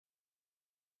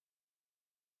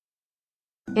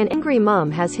An angry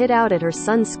mom has hit out at her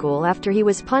son's school after he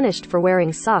was punished for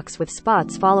wearing socks with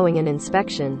spots following an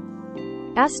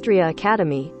inspection. Astria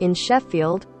Academy, in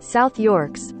Sheffield, South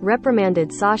Yorks,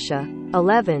 reprimanded Sasha,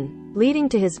 11, leading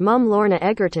to his mum Lorna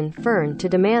Egerton Fern to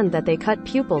demand that they cut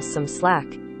pupils some slack.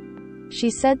 She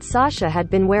said Sasha had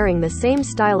been wearing the same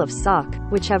style of sock,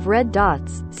 which have red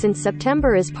dots, since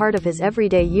September as part of his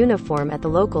everyday uniform at the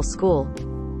local school.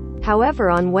 However,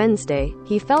 on Wednesday,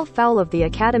 he fell foul of the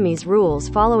academy's rules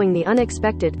following the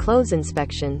unexpected clothes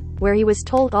inspection, where he was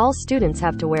told all students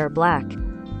have to wear black.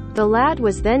 The lad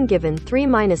was then given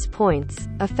 3- points,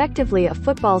 effectively a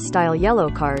football-style yellow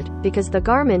card, because the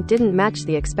garment didn't match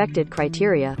the expected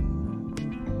criteria.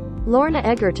 Lorna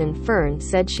Egerton Fern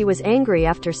said she was angry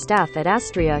after staff at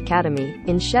Astria Academy,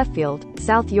 in Sheffield,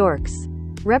 South Yorks,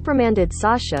 reprimanded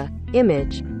Sasha,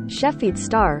 Image, Sheffield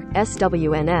Star,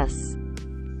 SWNS.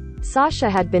 Sasha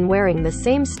had been wearing the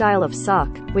same style of sock,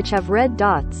 which have red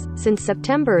dots, since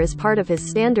September as part of his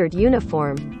standard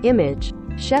uniform, Image,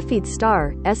 Sheffield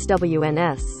Star,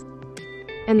 SWNS.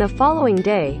 And the following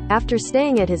day, after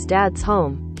staying at his dad's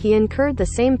home, he incurred the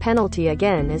same penalty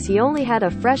again as he only had a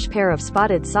fresh pair of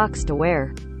spotted socks to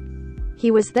wear.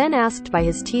 He was then asked by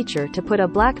his teacher to put a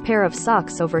black pair of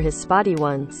socks over his spotty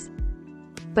ones.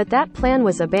 But that plan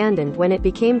was abandoned when it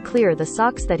became clear the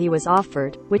socks that he was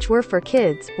offered, which were for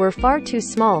kids, were far too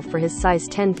small for his size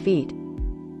 10 feet.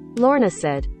 Lorna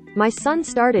said, "My son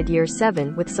started year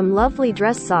 7 with some lovely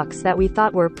dress socks that we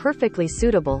thought were perfectly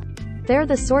suitable. They're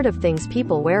the sort of things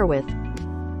people wear with."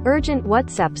 Urgent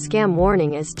WhatsApp scam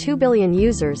warning as 2 billion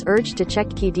users urged to check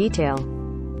key detail.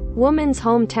 Woman's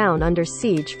hometown under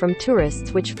siege from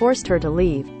tourists, which forced her to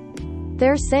leave.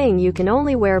 They're saying you can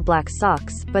only wear black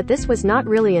socks, but this was not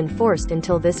really enforced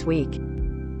until this week.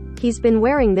 He's been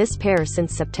wearing this pair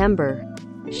since September.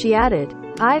 She added,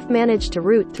 "I've managed to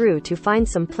root through to find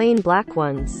some plain black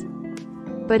ones.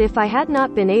 But if I had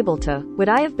not been able to, would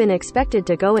I have been expected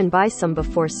to go and buy some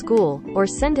before school, or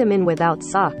send him in without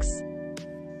socks?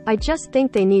 I just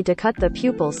think they need to cut the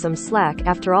pupils some slack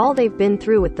after all they've been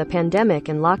through with the pandemic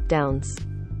and lockdowns.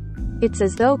 It's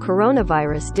as though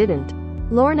coronavirus didn't."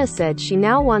 Lorna said she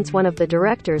now wants one of the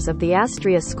directors of the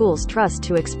Astria Schools Trust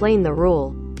to explain the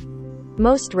rule.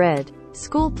 Most read.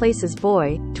 School places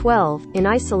boy, 12, in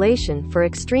isolation for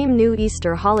extreme new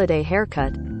Easter holiday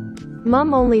haircut.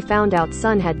 Mum only found out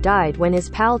son had died when his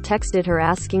pal texted her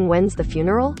asking when's the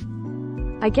funeral?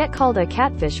 I get called a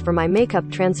catfish for my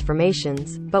makeup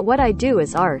transformations, but what I do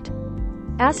is art.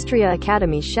 Astria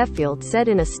Academy Sheffield said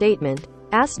in a statement,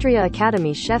 Astria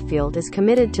Academy Sheffield is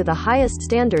committed to the highest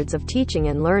standards of teaching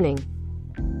and learning.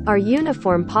 Our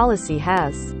uniform policy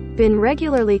has been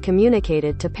regularly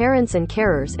communicated to parents and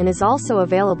carers and is also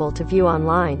available to view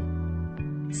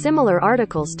online. Similar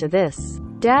articles to this.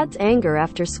 Dad's anger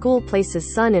after school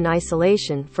places son in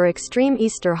isolation for extreme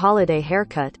Easter holiday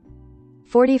haircut.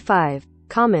 45.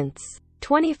 Comments.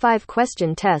 25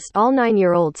 question test all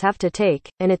 9-year-olds have to take,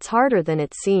 and it's harder than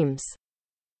it seems.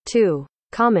 2.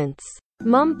 Comments.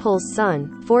 Mum pulls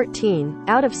son, 14,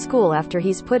 out of school after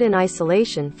he's put in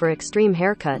isolation for extreme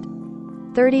haircut.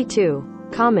 32.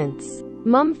 Comments.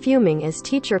 Mum fuming as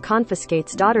teacher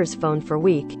confiscates daughter's phone for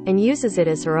week, and uses it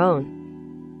as her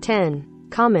own. 10.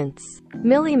 Comments.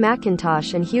 Millie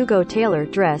McIntosh and Hugo Taylor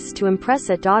dress to impress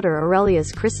at daughter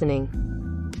Aurelia's christening.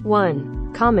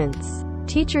 1. Comments.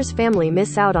 Teacher's family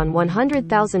miss out on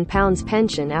 £100,000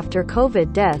 pension after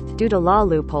COVID death due to law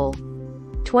loophole.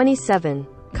 27.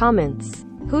 Comments.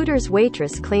 Hooters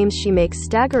waitress claims she makes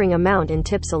staggering amount in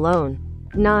tips alone.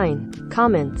 9.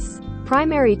 Comments.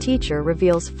 Primary teacher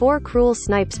reveals 4 cruel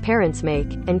snipes parents make,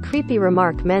 and creepy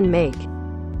remark men make.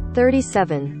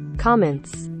 37.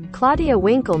 Comments. Claudia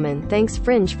Winkleman thanks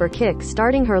Fringe for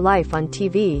kick-starting her life on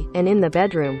TV, and in the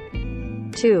bedroom.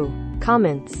 2.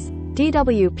 Comments.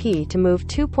 DWP to move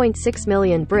 2.6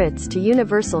 million Brits to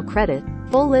Universal Credit,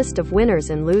 full list of winners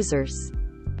and losers.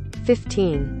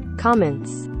 15.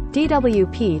 Comments.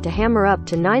 DWP to hammer up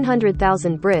to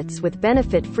 900,000 Brits with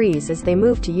benefit freeze as they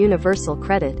move to Universal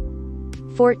Credit.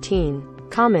 14.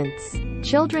 Comments.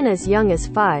 Children as young as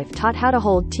 5 taught how to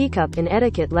hold teacup in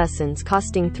etiquette lessons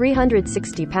costing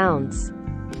 £360.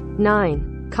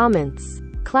 9. Comments.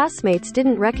 Classmates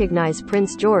didn't recognize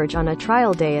Prince George on a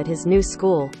trial day at his new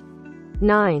school.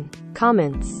 9.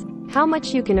 Comments. How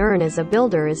much you can earn as a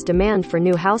builder as demand for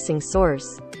new housing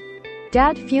soars.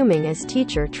 Dad fuming as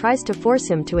teacher tries to force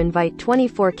him to invite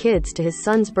 24 kids to his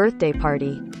son's birthday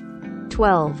party.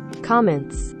 12.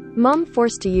 Comments. Mum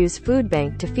forced to use food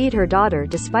bank to feed her daughter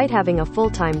despite having a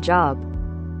full-time job.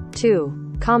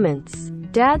 2. Comments.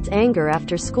 Dad's anger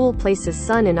after school places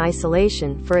son in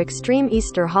isolation for extreme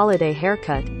Easter holiday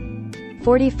haircut.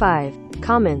 45.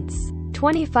 Comments.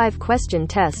 25 question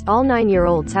test all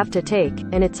 9-year-olds have to take,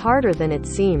 and it's harder than it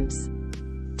seems.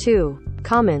 2.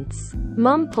 Comments.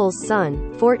 Mom pulls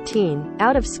son, 14,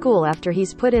 out of school after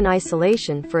he's put in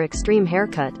isolation for extreme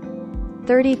haircut.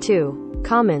 32.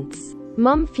 Comments.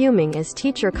 Mom fuming as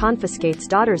teacher confiscates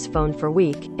daughter's phone for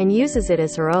week, and uses it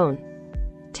as her own.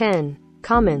 10.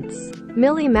 Comments.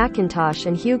 Millie McIntosh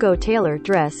and Hugo Taylor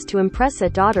dress to impress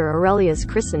at daughter Aurelia's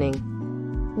christening.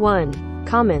 1.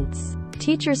 Comments.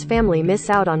 Teacher's family miss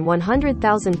out on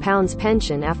 £100,000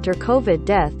 pension after COVID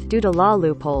death due to law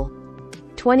loophole.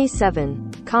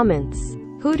 27. Comments.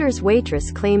 Hooters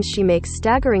waitress claims she makes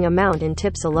staggering amount in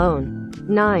tips alone.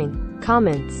 9.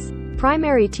 Comments.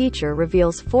 Primary teacher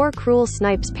reveals 4 cruel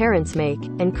snipes parents make,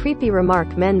 and creepy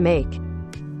remark men make.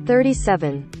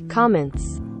 37.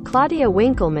 Comments. Claudia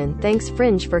Winkleman thanks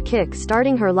Fringe for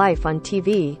kick-starting her life on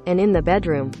TV, and in the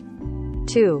bedroom.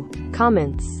 2.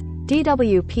 Comments.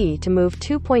 DWP to move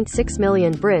 2.6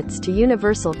 million Brits to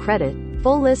Universal Credit,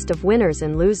 full list of winners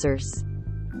and losers.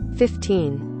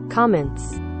 15. Comments.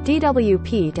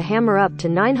 DWP to hammer up to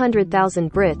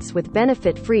 900,000 Brits with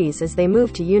benefit freeze as they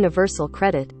move to Universal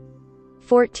Credit.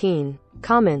 14.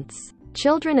 Comments.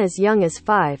 Children as young as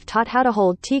 5 taught how to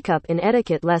hold teacup in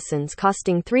etiquette lessons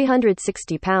costing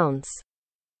 £360.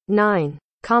 9.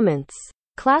 Comments.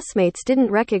 Classmates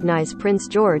didn't recognize Prince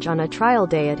George on a trial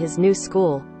day at his new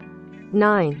school.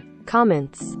 9.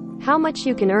 Comments. How much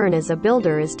you can earn as a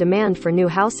builder as demand for new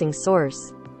housing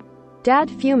soars. Dad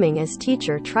fuming as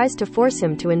teacher tries to force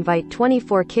him to invite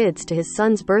 24 kids to his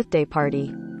son's birthday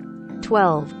party.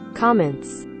 12.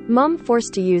 Comments. Mom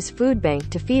forced to use food bank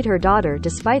to feed her daughter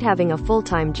despite having a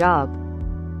full-time job.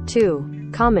 2.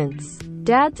 Comments.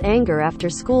 Dad's anger after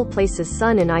school places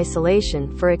son in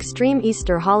isolation for extreme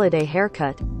Easter holiday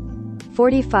haircut.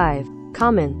 45.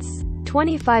 Comments.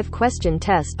 25 question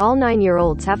test all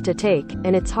 9-year-olds have to take,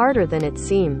 and it's harder than it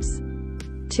seems.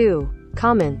 2.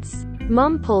 Comments.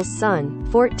 Mom pulls son,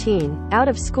 14, out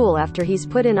of school after he's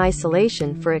put in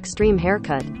isolation for extreme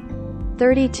haircut.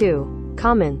 32.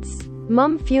 Comments.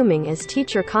 Mom fuming as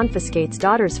teacher confiscates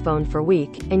daughter's phone for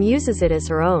week, and uses it as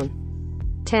her own.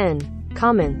 10.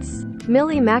 Comments.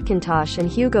 Millie McIntosh and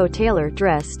Hugo Taylor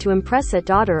dress to impress at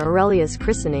daughter Aurelia's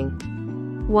christening.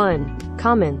 1.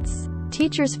 Comments.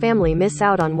 Teacher's family miss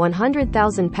out on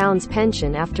 £100,000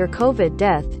 pension after COVID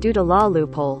death due to law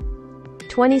loophole.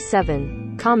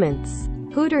 27. Comments.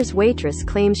 Hooters waitress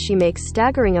claims she makes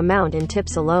staggering amount in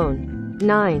tips alone.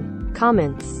 9.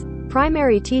 Comments.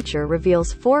 Primary teacher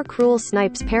reveals 4 cruel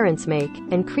snipes parents make,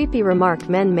 and creepy remark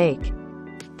men make.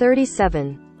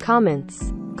 37.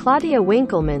 Comments. Claudia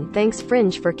Winkleman thanks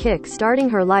Fringe for kick-starting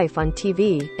her life on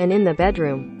TV, and in the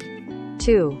bedroom.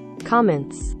 2.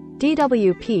 Comments.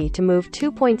 DWP to move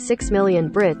 2.6 million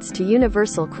Brits to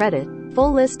Universal Credit,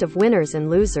 full list of winners and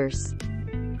losers.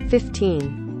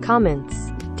 15. Comments.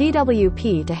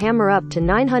 DWP to hammer up to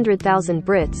 900,000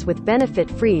 Brits with benefit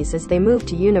freeze as they move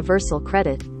to Universal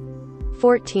Credit.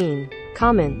 14.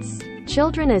 Comments.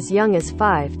 Children as young as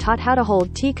 5 taught how to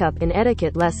hold teacup in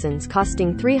etiquette lessons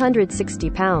costing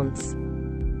 £360.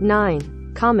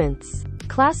 9. Comments.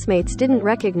 Classmates didn't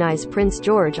recognize Prince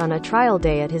George on a trial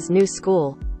day at his new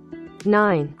school.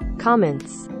 9.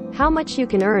 Comments. How much you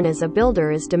can earn as a builder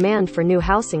as demand for new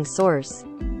housing soars.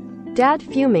 Dad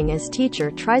fuming as teacher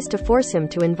tries to force him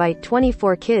to invite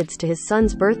 24 kids to his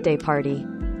son's birthday party.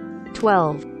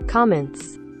 12.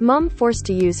 Comments. Mom forced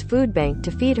to use food bank to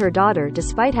feed her daughter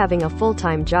despite having a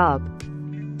full-time job.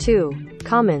 2.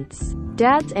 Comments.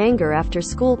 Dad's anger after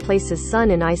school places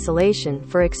son in isolation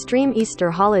for extreme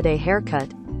Easter holiday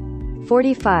haircut.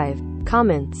 45.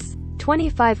 Comments.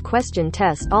 25 question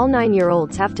test all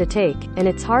 9-year-olds have to take, and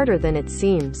it's harder than it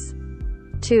seems.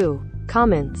 2.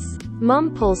 Comments.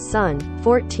 Mom pulls son,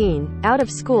 14, out of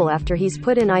school after he's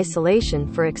put in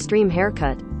isolation for extreme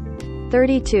haircut.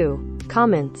 32.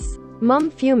 Comments. Mom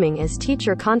fuming as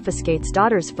teacher confiscates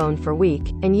daughter's phone for week,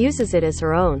 and uses it as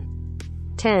her own.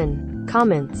 10.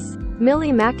 Comments.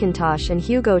 Millie McIntosh and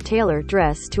Hugo Taylor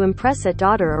dress to impress at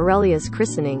daughter Aurelia's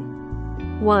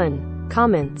christening. 1.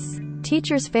 Comments.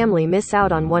 Teacher's family miss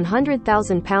out on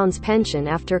 £100,000 pension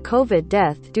after COVID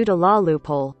death due to law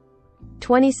loophole.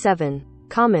 27.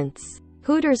 Comments.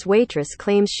 Hooters waitress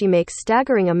claims she makes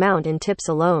staggering amount in tips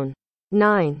alone.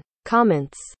 9.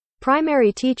 Comments.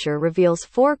 Primary teacher reveals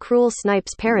 4 cruel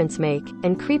snipes parents make,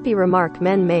 and creepy remark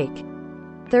men make.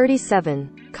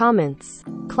 37. Comments.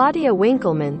 Claudia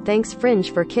Winkleman thanks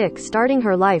Fringe for kick-starting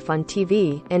her life on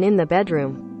TV, and in the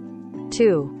bedroom.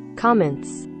 2.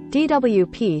 Comments.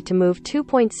 DWP to move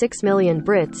 2.6 million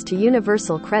Brits to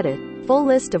Universal Credit, full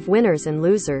list of winners and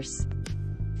losers.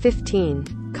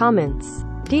 15. Comments.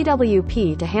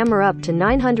 DWP to hammer up to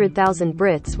 900,000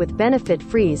 Brits with benefit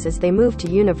freeze as they move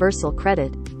to universal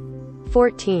credit.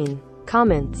 14.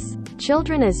 Comments.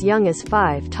 Children as young as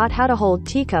 5 taught how to hold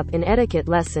teacup in etiquette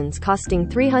lessons costing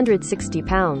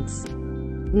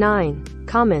 £360. 9.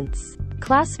 Comments.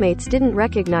 Classmates didn't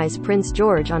recognize Prince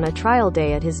George on a trial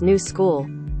day at his new school.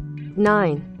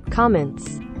 9.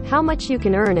 Comments. How much you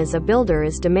can earn as a builder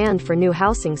as demand for new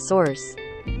housing soars.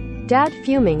 Dad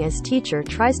fuming as teacher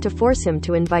tries to force him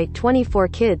to invite 24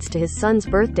 kids to his son's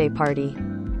birthday party.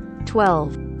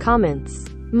 12. Comments.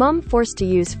 Mum forced to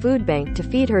use food bank to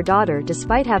feed her daughter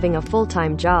despite having a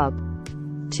full-time job.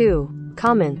 2.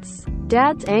 Comments.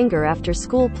 Dad's anger after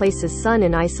school places son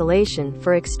in isolation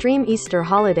for extreme Easter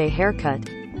holiday haircut.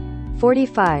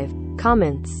 45.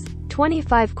 Comments.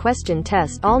 25 question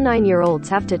test all 9-year-olds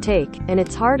have to take, and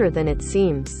it's harder than it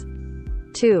seems.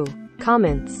 2.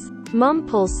 Comments. Mum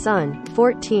pulls son,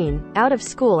 14, out of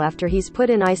school after he's put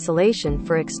in isolation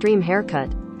for extreme haircut.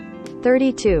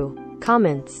 32.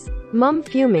 Comments. Mum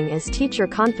fuming as teacher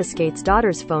confiscates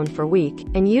daughter's phone for week,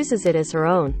 and uses it as her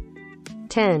own.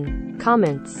 10.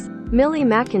 Comments. Millie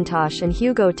McIntosh and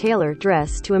Hugo Taylor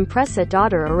dress to impress at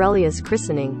daughter Aurelia's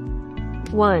christening.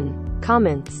 1.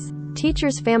 Comments.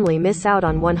 Teacher's family miss out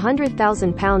on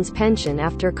 £100,000 pension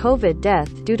after COVID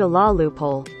death due to law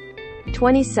loophole.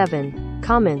 27.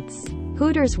 Comments.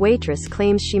 Hooters waitress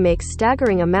claims she makes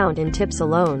staggering amount in tips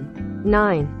alone.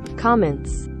 9.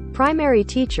 Comments. Primary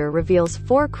teacher reveals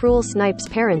 4 cruel snipes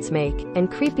parents make, and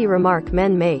creepy remark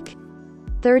men make.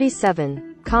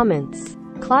 37. Comments.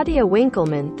 Claudia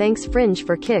Winkleman thanks Fringe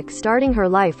for kick-starting her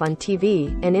life on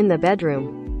TV, and in the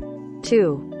bedroom.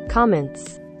 2.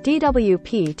 Comments.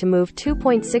 DWP to move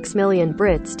 2.6 million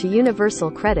Brits to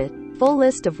universal credit, full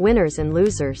list of winners and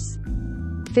losers.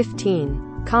 15.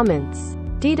 Comments.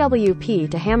 DWP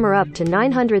to hammer up to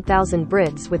 900,000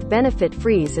 Brits with benefit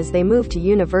freeze as they move to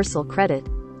universal credit.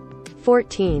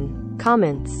 14.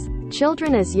 Comments.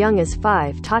 Children as young as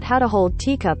 5 taught how to hold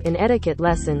teacup in etiquette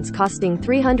lessons costing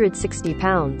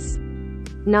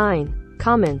 £360. 9.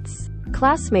 Comments.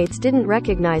 Classmates didn't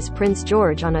recognize Prince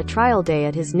George on a trial day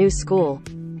at his new school.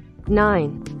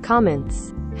 9.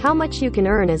 Comments. How much you can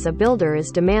earn as a builder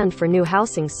as demand for new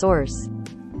housing soars.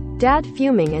 Dad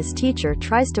fuming as teacher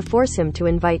tries to force him to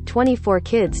invite 24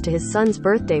 kids to his son's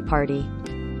birthday party.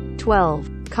 12.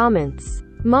 Comments.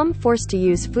 Mum forced to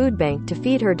use food bank to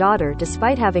feed her daughter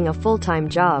despite having a full-time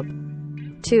job.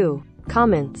 2.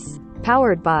 Comments.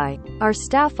 Powered by. Our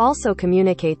staff also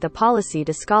communicate the policy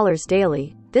to scholars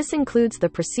daily. This includes the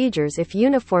procedures if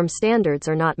uniform standards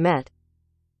are not met.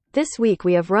 This week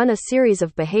we have run a series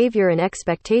of behavior and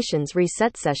expectations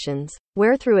reset sessions,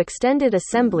 where through extended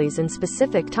assemblies and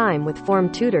specific time with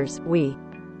form tutors, we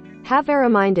have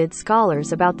reminded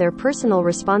scholars about their personal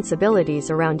responsibilities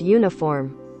around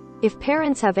uniform. If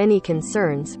parents have any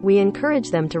concerns, we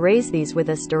encourage them to raise these with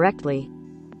us directly.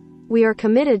 We are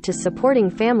committed to supporting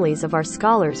families of our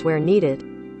scholars where needed.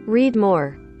 Read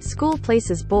more. School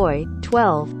places boy,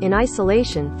 12, in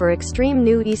isolation for extreme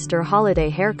new Easter holiday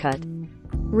haircut.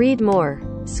 Read more.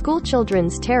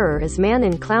 Schoolchildren's terror as man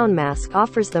in clown mask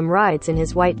offers them rides in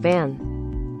his white van.